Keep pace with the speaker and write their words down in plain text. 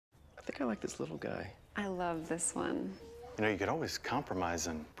I like this little guy. I love this one. You know, you could always compromise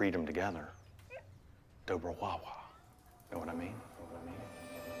and breed them together. Doberwawa. Know what I mean?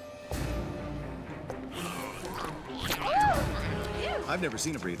 I've never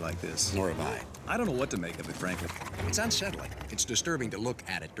seen a breed like this. Nor have I. I don't know what to make of it, frankly. It's unsettling. It's disturbing to look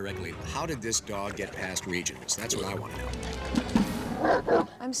at it directly. How did this dog get past regions? That's what I want to know.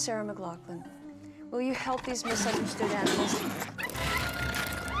 I'm Sarah McLaughlin. Will you help these misunderstood animals?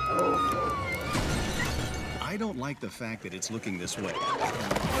 I don't like the fact that it's looking this way.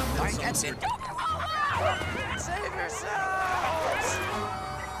 All right, that's it. Save yourselves!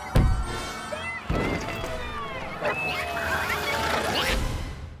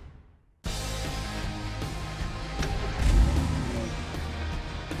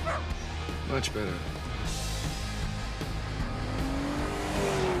 Much better.